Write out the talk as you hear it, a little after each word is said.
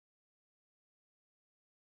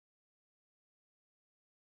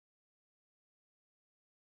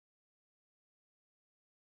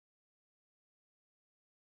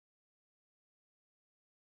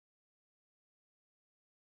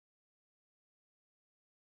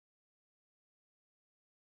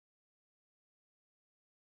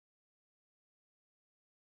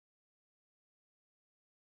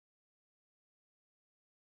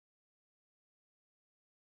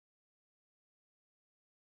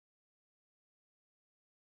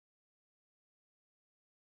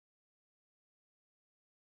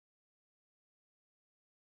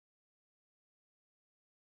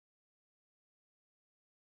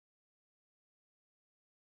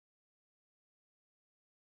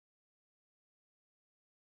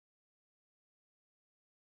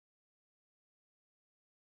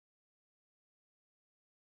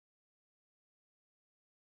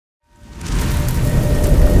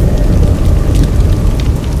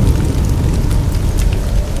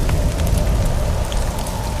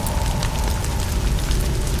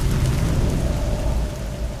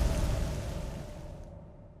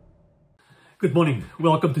Good morning.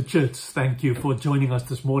 Welcome to church. Thank you for joining us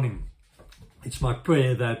this morning. It's my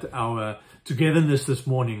prayer that our togetherness this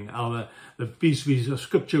morning, the piece of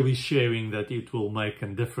scripture we're sharing, that it will make a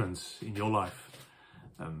difference in your life.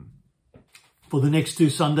 For the next 2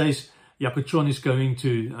 Sundays, Yakutron is going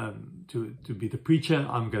to be the preacher.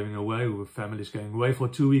 I'm going away. Our family is going away for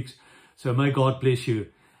 2 weeks. So may God bless you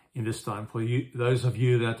in this time. For you, those of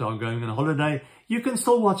you that are going on a holiday, you can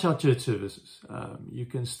still watch our church services. You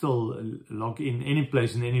can still log in any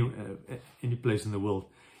place in any place in the world.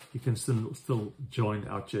 You can still join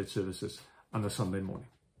our church services on a Sunday morning.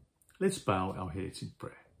 Let's bow our heads in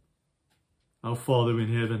prayer. Our Father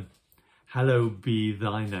in heaven, hallowed be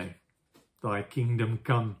thy name. Thy kingdom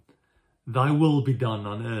come, thy will be done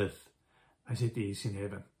on earth as it is in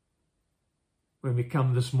heaven. When we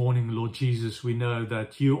come this morning, Lord Jesus, we know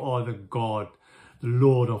that you are the God, the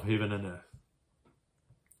Lord of heaven and earth.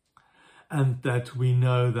 And that we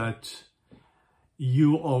know that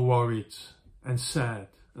you are worried and sad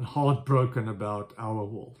and heartbroken about our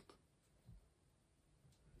world.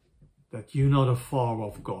 That you're not a far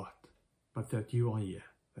off God, but that you are here,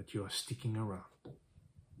 that you are sticking around.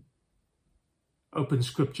 Open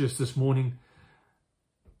scriptures this morning.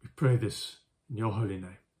 We pray this in your holy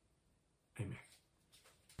name. Amen.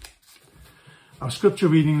 Our scripture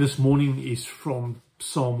reading this morning is from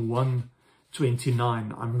Psalm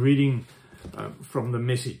 129. I'm reading from the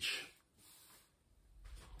Message.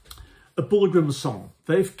 A pilgrim song.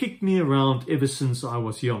 They've kicked me around ever since I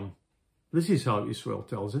was young. This is how Israel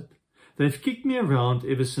tells it. They've kicked me around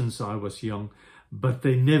ever since I was young, but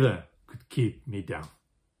they never could keep me down.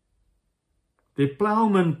 Their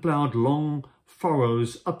plowmen plowed long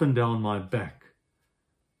furrows up and down my back.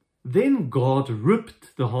 Then God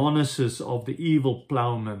ripped the harnesses of the evil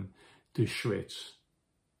plowmen to shreds.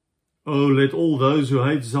 Oh, let all those who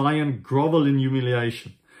hate Zion grovel in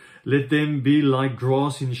humiliation. Let them be like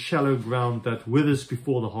grass in shallow ground that withers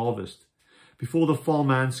before the harvest. Before the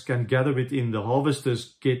farmhands can gather it in, the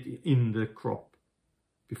harvesters get in the crop.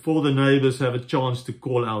 Before the neighbors have a chance to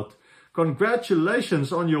call out,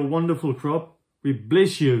 "Congratulations on your wonderful crop. We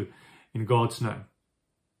bless you in God's name."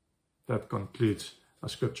 That concludes our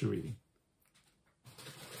scripture reading.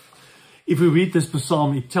 If we read this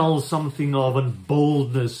psalm, it tells something of a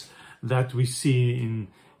boldness that we see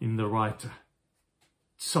in the writer.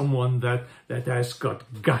 Someone that has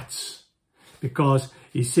got guts. Because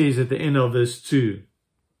he says at the end of verse 2,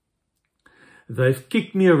 they've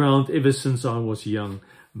kicked me around ever since I was young,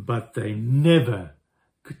 but they never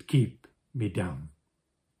could keep me down.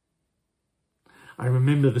 I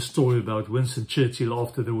remember the story about Winston Churchill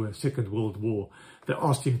after the Second World War. They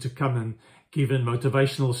asked him to come and give a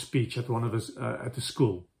motivational speech at at the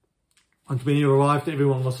school. And when he arrived,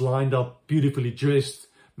 everyone was lined up, beautifully dressed,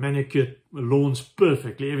 manicured, lawns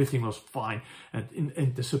perfectly, everything was fine. And in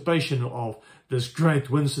anticipation of this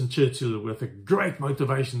great Winston Churchill with a great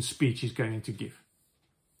motivation speech he's going to give.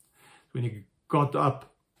 When he got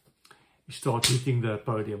up, he started hitting the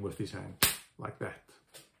podium with his hand, like that.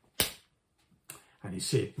 And he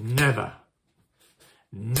said, never,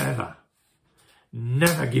 never,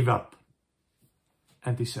 never give up.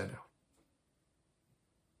 And he sat down.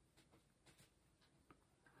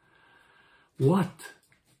 What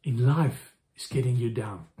in life is getting you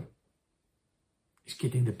down? Is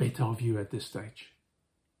getting the better of you at this stage?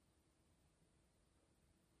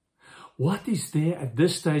 What is there at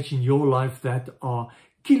this stage in your life that are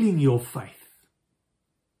killing your faith?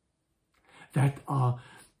 That are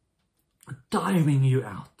tiring you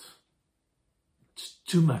out? It's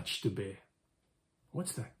too much to bear.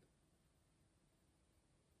 What's that?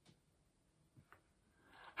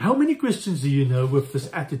 How many Christians do you know with this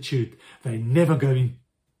attitude, they're never going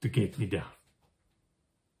to get me down?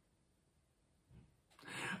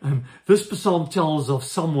 This psalm tells of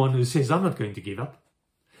someone who says, I'm not going to give up.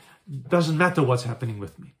 Doesn't matter what's happening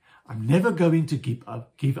with me. I'm never going to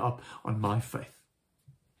give up on my faith.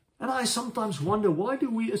 And I sometimes wonder, why do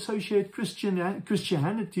we associate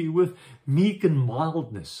Christianity with meek and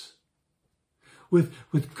mildness? With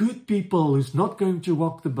good people who's not going to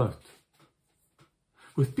rock the boat?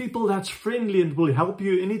 With people that's friendly and will help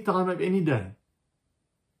you any time of any day?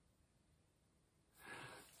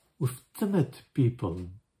 With timid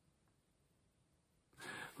people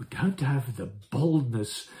who don't have the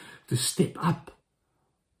boldness to step up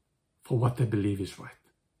for what they believe is right?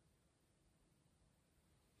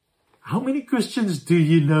 How many Christians do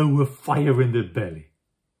you know with fire in their belly?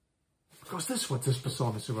 Because that's what this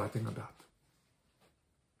psalm is writing about.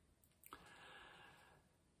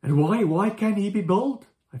 And why can he be bold?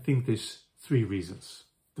 I think there's 3 reasons.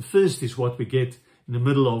 The first is what we get in the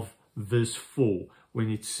middle of verse 4, when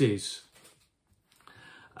it says,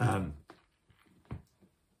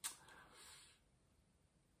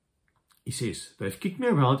 He says, they've kicked me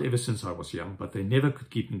around ever since I was young, but they never could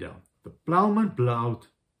keep me down. The plowman plowed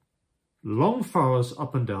long furrows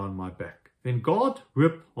up and down my back. Then God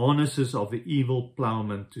ripped harnesses of the evil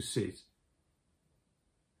plowman to shreds.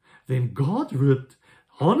 Then God ripped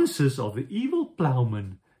harnesses of the evil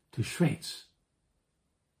plowman to shreds.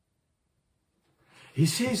 He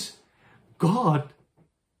says, God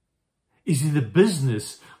is in the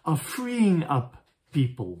business of freeing up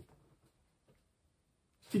people.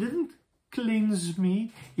 He didn't cleanse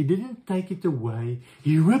me. He didn't take it away.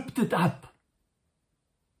 He ripped it up.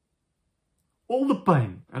 All the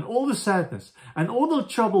pain and all the sadness and all the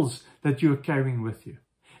troubles that you are carrying with you.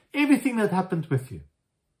 Everything that happened with you.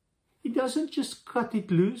 He doesn't just cut it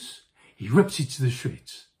loose. He rips it to the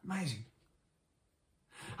shreds. Amazing.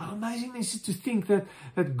 How amazing is it to think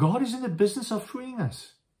that God is in the business of freeing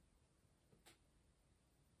us.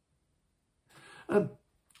 And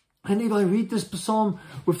if I read this psalm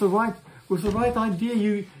with the right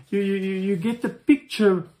idea, you get the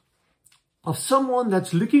picture of someone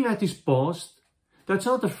that's looking at his past, that's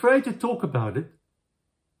not afraid to talk about it,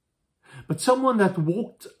 but someone that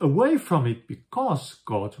walked away from it because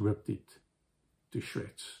God ripped it to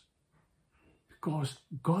shreds. Because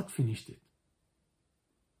God finished it.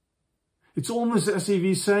 It's almost as if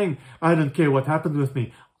he's saying, I don't care what happened with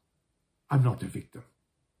me. I'm not a victim.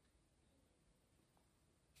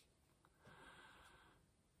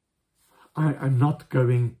 I'm not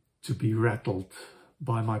going to be rattled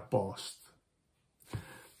by my past.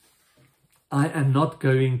 I am not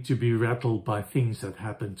going to be rattled by things that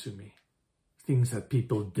happened to me. Things that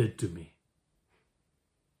people did to me.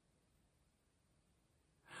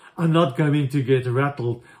 I'm not going to get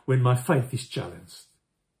rattled when my faith is challenged.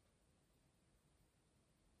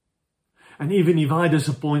 And even if I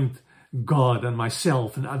disappoint God and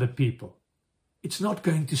myself and other people, it's not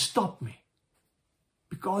going to stop me.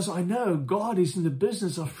 Because I know God is in the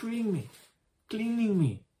business of freeing me, cleaning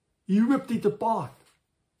me. He ripped it apart.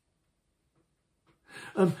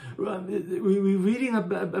 We're reading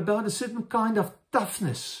about a certain kind of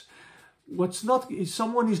toughness.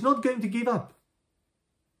 Someone is not going to give up.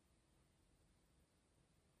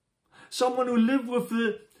 Someone who lives with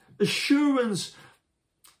the assurance,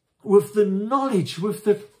 with the knowledge, with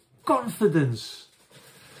the confidence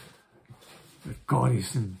that God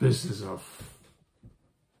is in the business of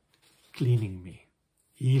cleaning me,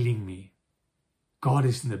 healing me. God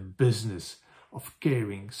is in the business of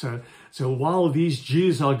caring. So while these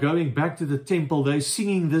Jews are going back to the temple, they're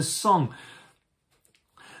singing this song.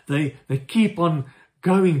 They keep on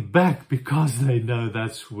going back because they know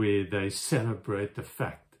that's where they celebrate the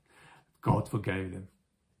fact God forgave them.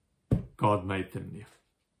 God made them new.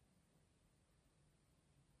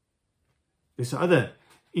 This other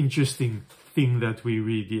interesting thing that we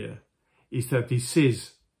read here is that he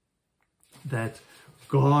says that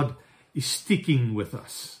God is sticking with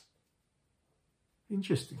us.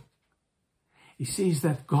 Interesting. He says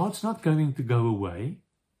that God's not going to go away.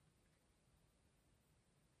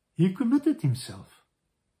 He committed himself.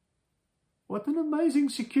 What an amazing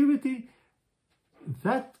security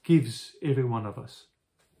that gives every one of us.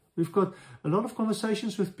 We've got a lot of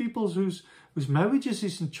conversations with people whose marriages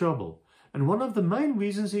is in trouble. And one of the main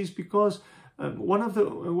reasons is because one of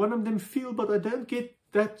them feel, but I don't get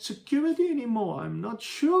that security anymore. I'm not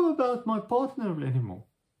sure about my partner anymore.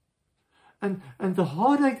 And the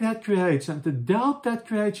heartache that creates and the doubt that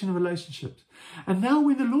creates in relationships. And now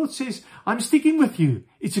when the Lord says, I'm sticking with you,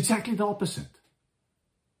 it's exactly the opposite.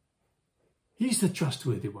 He's the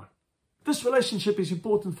trustworthy one. This relationship is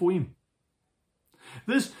important for him.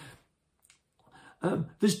 This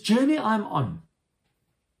journey I'm on,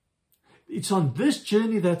 it's on this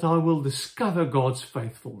journey that I will discover God's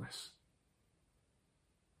faithfulness.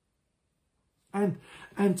 And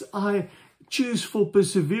I choose for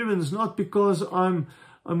perseverance, not because I'm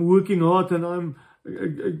working hard and I'm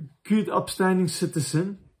a good upstanding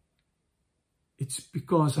citizen. It's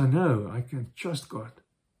because I know I can trust God.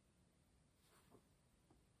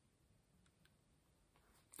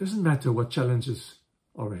 Doesn't matter what challenges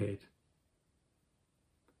are ahead.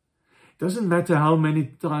 Doesn't matter how many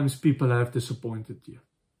times people have disappointed you.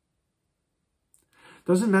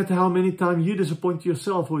 Doesn't matter how many times you disappoint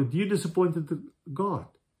yourself or you disappointed God.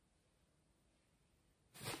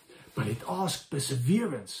 But it asks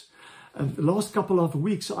perseverance. And the last couple of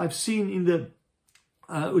weeks I've seen in the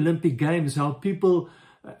Olympic Games how people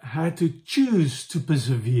had to choose to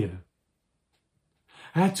persevere.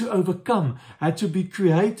 Had to overcome, had to be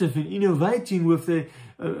creative and innovating with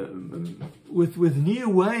new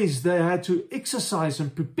ways they had to exercise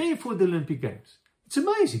and prepare for the Olympic Games. It's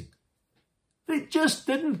amazing. They just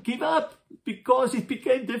didn't give up because it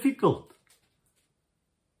became difficult.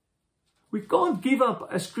 We can't give up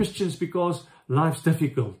as Christians because life's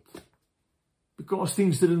difficult, because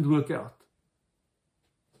things didn't work out.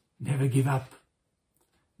 Never give up.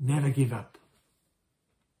 Never give up.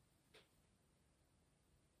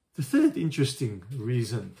 The third interesting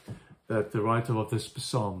reason that the writer of this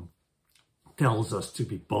psalm tells us to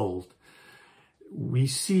be bold, we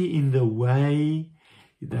see in the way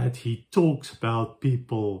that he talks about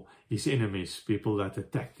people, his enemies, people that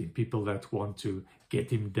attacked him, people that want to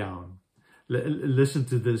get him down. Listen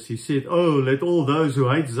to this. He said, "Oh, let all those who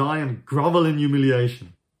hate Zion grovel in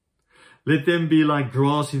humiliation. Let them be like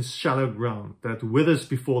grass in shallow ground that withers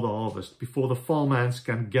before the harvest, before the farmhands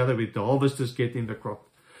can gather it, the harvesters get in the crop.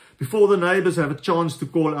 Before the neighbors have a chance to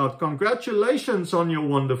call out, 'Congratulations on your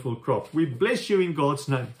wonderful crop. We bless you in God's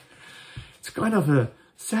name.'" It's kind of a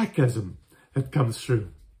sarcasm that comes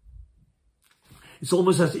through. It's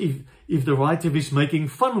almost as if the writer is making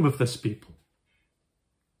fun with this people.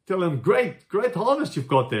 Tell them, great harvest you've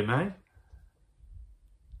got there, man.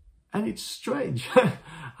 And it's strange.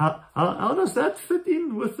 How does that fit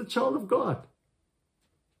in with the child of God?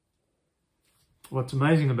 What's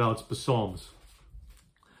amazing about the Psalms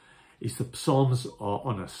is the Psalms are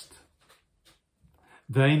honest.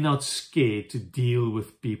 They're not scared to deal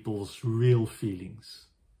with people's real feelings.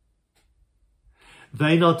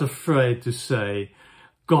 They're not afraid to say,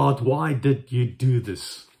 "God, why did you do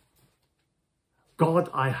this? God,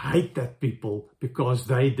 I hate that people because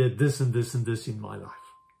they did this and this and this in my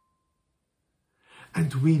life."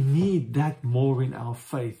 And we need that more in our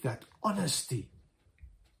faith, that honesty.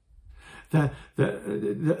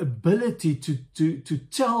 The ability to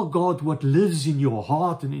tell God what lives in your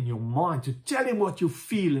heart and in your mind, to tell him what you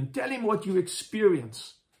feel and tell him what you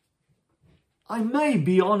experience. I may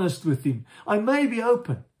be honest with him. I may be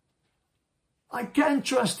open. I can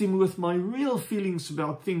trust him with my real feelings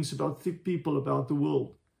about things, about people, about the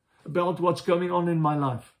world, about what's going on in my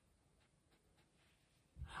life.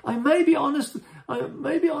 I may be honest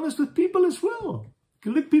with people as well. You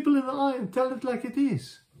can look people in the eye and tell it like it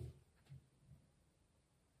is.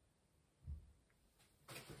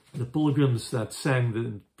 The pilgrims that sang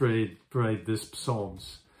and prayed these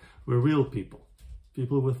psalms were real people.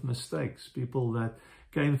 People with mistakes, people that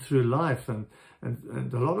came through life and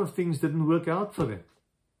a lot of things didn't work out for them.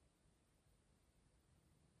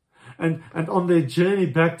 And on their journey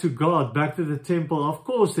back to God, back to the temple, of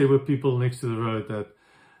course there were people next to the road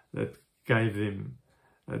that gave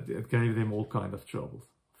them all kind of trouble.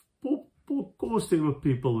 Of course there were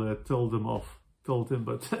people that told them off, told him,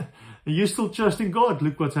 but you still trust in God,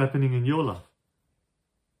 look what's happening in your life.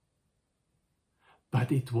 But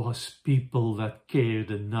it was people that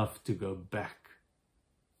cared enough to go back.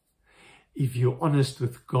 If you're honest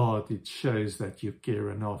with God, it shows that you care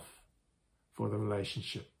enough for the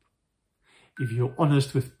relationship. If you're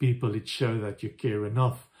honest with people, it shows that you care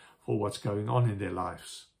enough for what's going on in their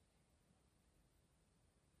lives.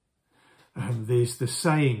 And there's the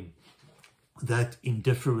saying that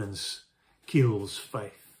indifference kills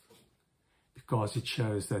faith, because it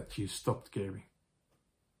shows that you stopped caring.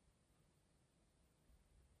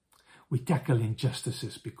 We tackle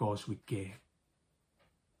injustices because we care.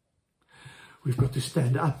 We've got to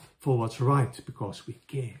stand up for what's right because we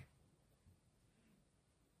care.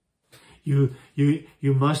 You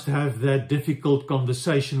must have that difficult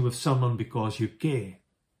conversation with someone because you care.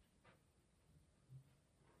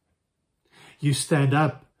 You stand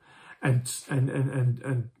up and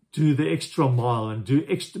do the extra mile and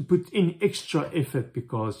put in extra effort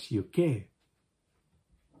because you care.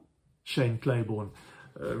 Shane Claiborne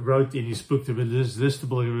wrote in his book, The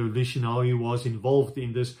Irresistible Revolution, how he was involved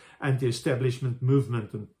in this anti-establishment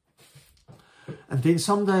movement. And then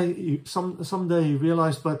someday he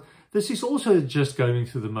realized, but this is also just going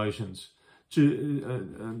through the motions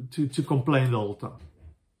to complain the whole time.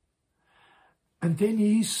 And then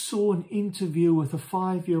he saw an interview with a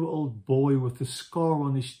 5-year-old boy with a scar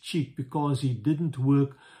on his cheek because he didn't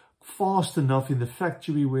work fast enough in the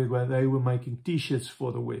factory where they were making t-shirts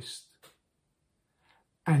for the West.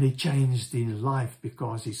 And he changed his life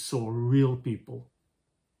because he saw real people.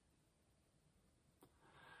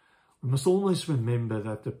 We must always remember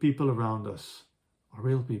that the people around us are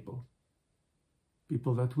real people.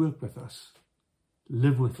 People that work with us,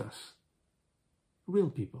 live with us.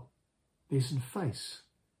 Real people. They isn't face.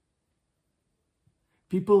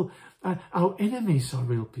 People, our enemies are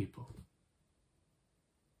real people.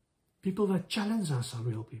 People that challenge us are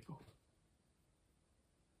real people.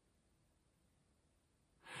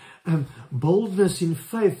 Boldness in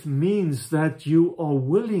faith means that you are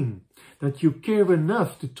willing, that you care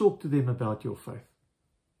enough to talk to them about your faith,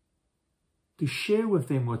 to share with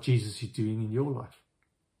them what Jesus is doing in your life.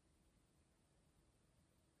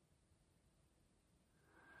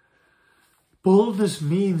 Boldness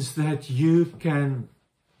means that you can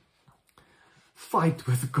fight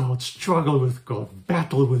with God, struggle with God,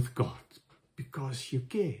 battle with God, because you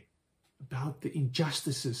care about the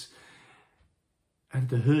injustices and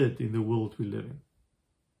the hurt in the world we live in.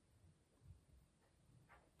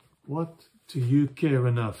 What do you care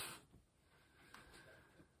enough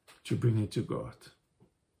to bring it to God?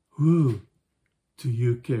 Who do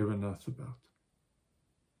you care enough about?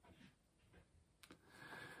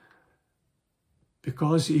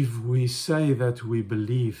 Because if we say that we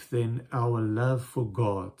believe, then our love for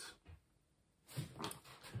God,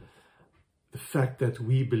 the fact that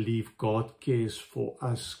we believe God cares for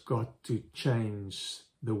us, got to change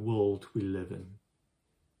the world we live in.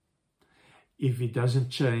 If it doesn't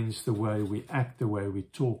change the way we act, the way we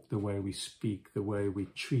talk, the way we speak, the way we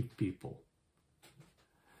treat people,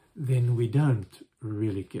 then we don't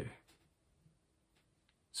really care.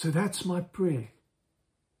 So that's my prayer.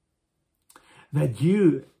 That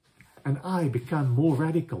you and I become more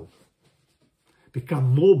radical,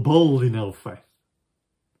 become more bold in our faith.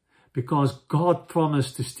 Because God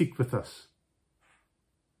promised to stick with us.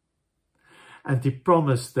 And He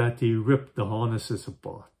promised that He ripped the harnesses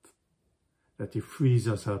apart, that He frees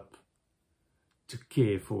us up to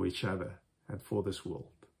care for each other and for this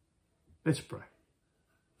world. Let's pray.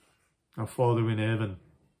 Our Father in heaven,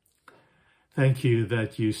 thank you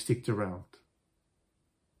that you sticked around,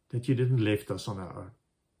 that you didn't leave us on our own,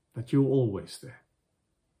 that you're always there.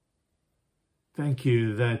 Thank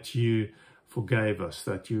you that you forgave us,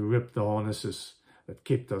 that you ripped the harnesses that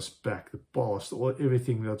kept us back, the past, or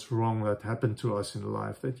everything that's wrong that happened to us in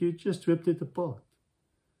life, that you just ripped it apart.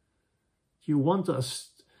 You want us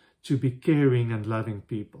to be caring and loving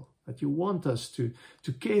people, that you want us to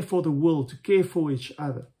care for the world, to care for each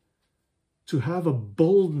other, to have a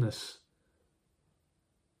boldness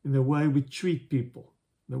in the way we treat people,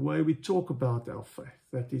 the way we talk about our faith,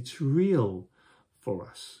 that it's real for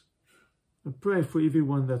us. I pray for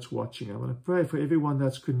everyone that's watching. I want to pray for everyone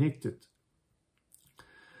that's connected.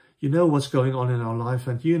 You know what's going on in our life,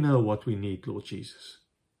 and you know what we need, Lord Jesus.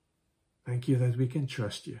 Thank you that we can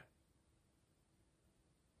trust you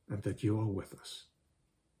and that you are with us.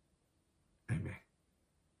 Amen.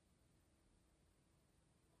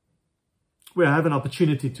 We have an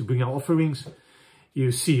opportunity to bring our offerings.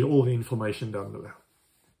 You see all the information down below.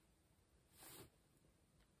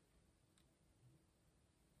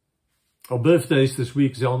 Our birthdays this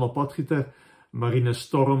week: Zelma Potgieter, Marina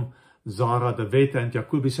Storm, Zara De Wet and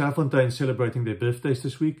Jacobi Serfontein celebrating their birthdays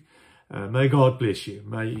this week. May God bless you.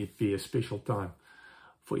 May it be a special time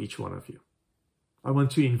for each one of you. I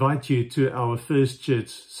want to invite you to our first church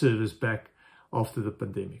service back after the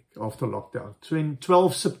pandemic, after lockdown.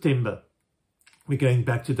 12 September, we're going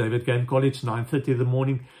back to David Game College, 9:30 in the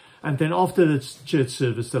morning. And then after the church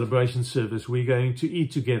service, celebration service, we're going to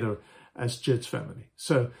eat together as church family.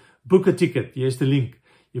 So book a ticket. Here's the link.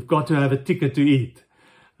 You've got to have a ticket to eat.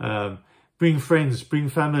 Bring friends, bring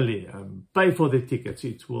family, pay for the tickets.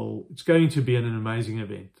 It's going to be an amazing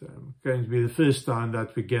event. Going to be the first time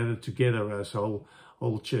that we gather together as whole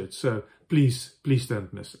church. So please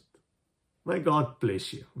don't miss it. May God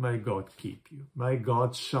bless you. May God keep you. May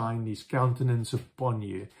God shine His countenance upon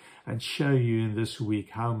you and show you in this week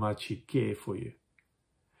how much He cares for you.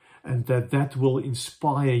 And that will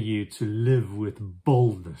inspire you to live with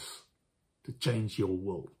boldness to change your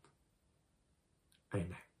world.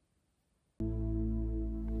 Amen.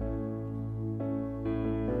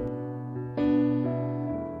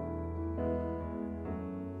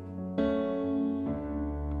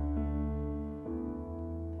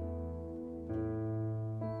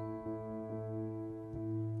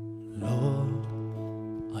 Lord,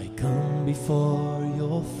 I come before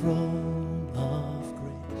your throne of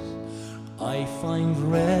grace. I find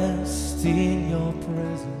rest in your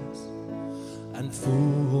presence and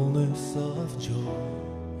fullness of joy.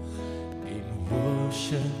 In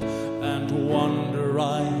worship and wonder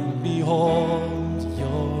I behold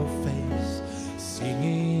your face,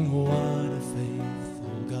 singing what a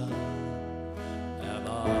faithful God am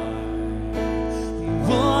I.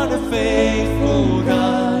 What a faithful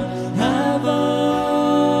God have I.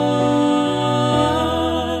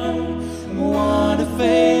 What a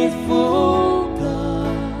faithful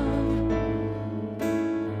God.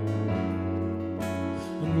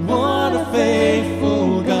 What a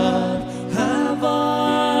faithful God have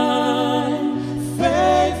I.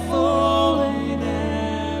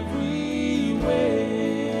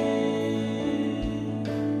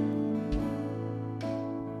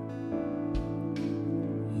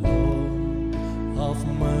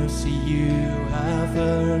 mercy, you have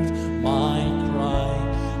heard my cry.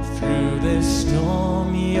 Through the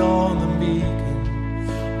storm, you're the beacon,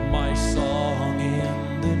 my song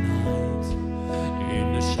in the night.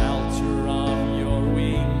 In the shelter of your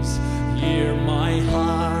wings, hear my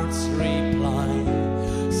heart's reply,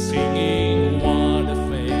 singing, what a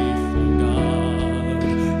faithful God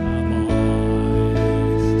am I.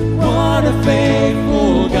 What a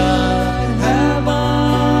faithful God am I.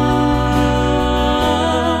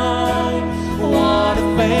 What a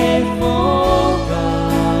faithful God.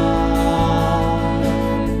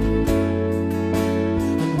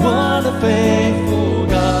 What a faithful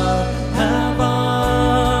God am I.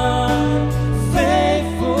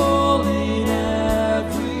 Faithful in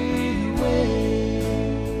every way.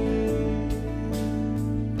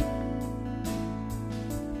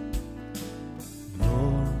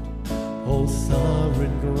 Lord, O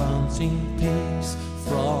sovereign, granting peace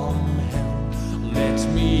from hell, let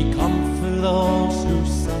me comfort those who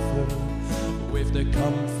suffer with the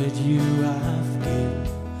comfort you have given.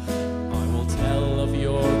 I will tell of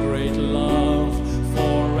your great love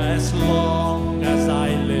for as long as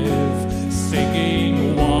I live,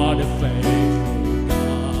 singing, what a faithful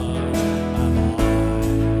God am I.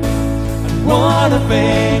 And what a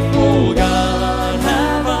faithful God